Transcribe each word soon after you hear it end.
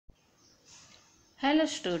Hello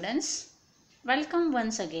students, welcome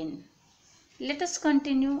once again. Let us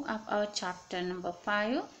continue of our chapter number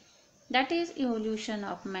 5, that is evolution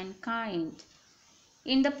of mankind.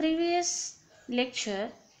 In the previous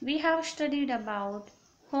lecture, we have studied about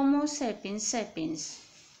Homo sapiens sapiens.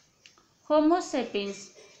 Homo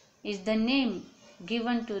sapiens is the name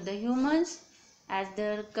given to the humans as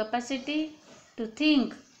their capacity to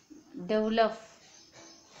think, develop.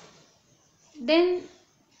 Then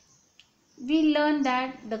we learn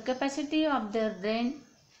that the capacity of their brain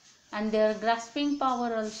and their grasping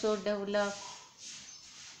power also develop.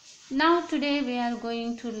 Now today we are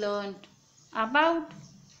going to learn about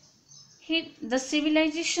the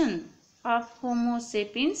civilization of Homo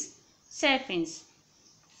sapiens sapiens.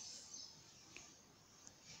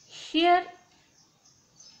 Here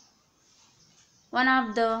one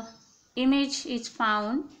of the image is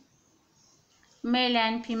found, male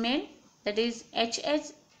and female, that is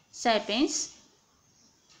HH sapiens,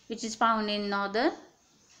 which is found in northern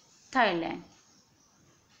Thailand.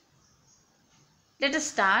 Let us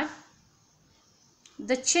start.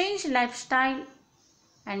 The changed lifestyle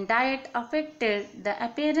and diet affected the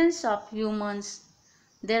appearance of humans.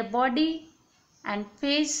 Their body and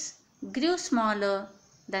face grew smaller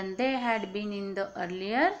than they had been in the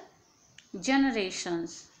earlier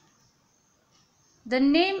generations. The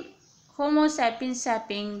name Homo sapiens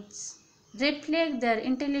sapiens reflect their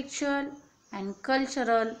intellectual and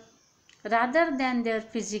cultural rather than their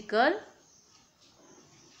physical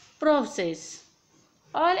process.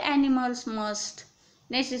 All animals must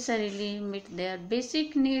necessarily meet their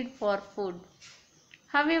basic need for food.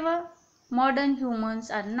 However, modern humans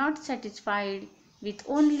are not satisfied with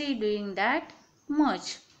only doing that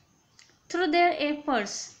much. Through their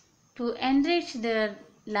efforts to enrich their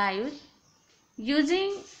lives,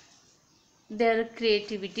 using their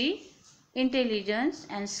creativity, intelligence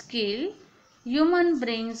and skill, human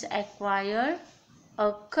brains acquire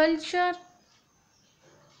a culture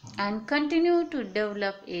and continue to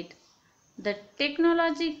develop it. The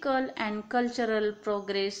technological and cultural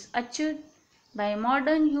progress achieved by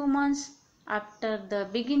modern humans after the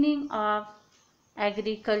beginning of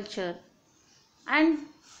agriculture and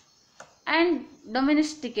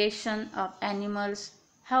domestication of animals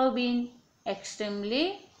have been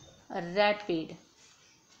extremely rapid.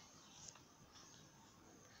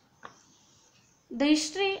 The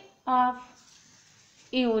history of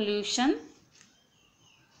evolution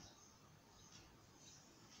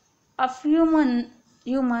of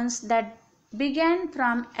humans that began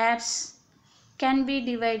from apes can be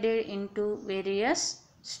divided into various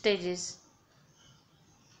stages.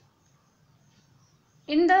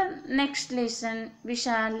 In the next lesson, we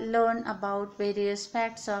shall learn about various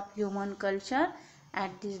facts of human culture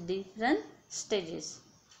at these different stages.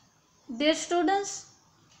 Dear students,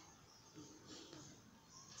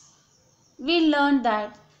 we learned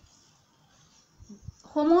that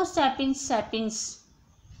Homo sapiens sapiens,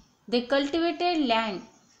 they cultivated land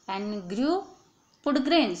and grew food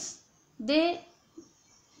grains. They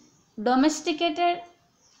domesticated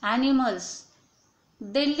animals.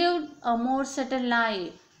 They lived a more settled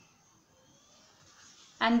life.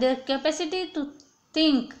 And their capacity to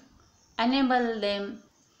think enabled them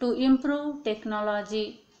to improve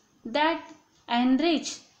technology that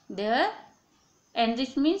enrich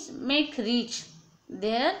means make rich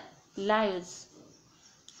their lives.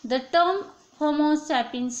 The term Homo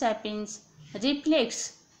sapiens sapiens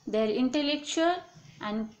reflects their intellectual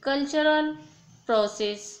and cultural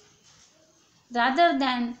process rather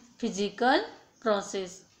than physical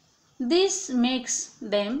process. This makes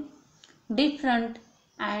them different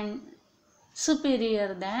and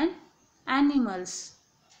superior than animals.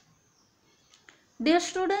 Dear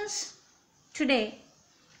students, today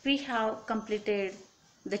we have completed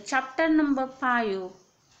the chapter number 5,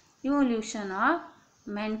 evolution of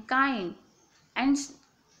mankind, and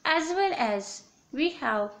as well as we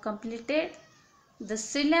have completed the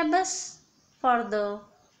syllabus for the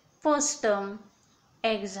first term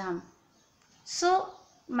exam. So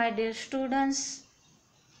my dear students,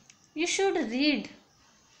 you should read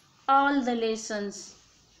all the lessons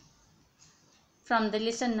from the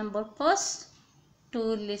lesson number 1st to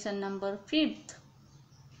lesson number 5th.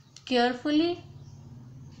 Carefully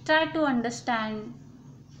try to understand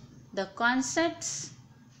the concepts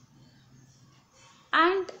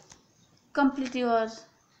and complete your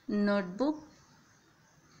notebook.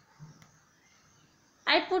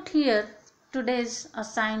 I put here today's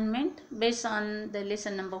assignment based on the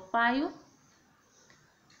lesson number 5.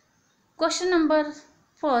 Question number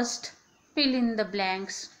 1st, fill in the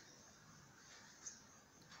blanks.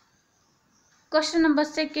 Question number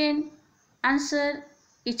 2nd, answer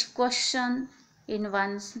each question in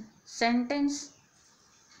one sentence.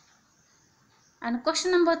 And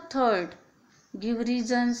question number 3, give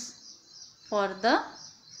reasons for the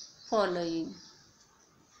following.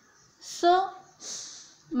 So,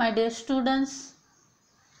 my dear students,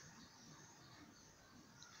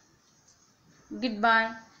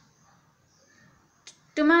 goodbye.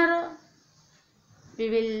 Tomorrow we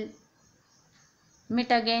will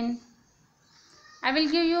meet again. I will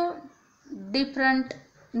give you different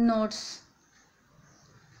notes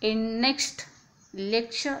in next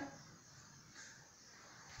lecture.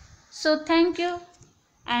 So thank you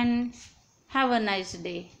and have a nice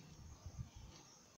day.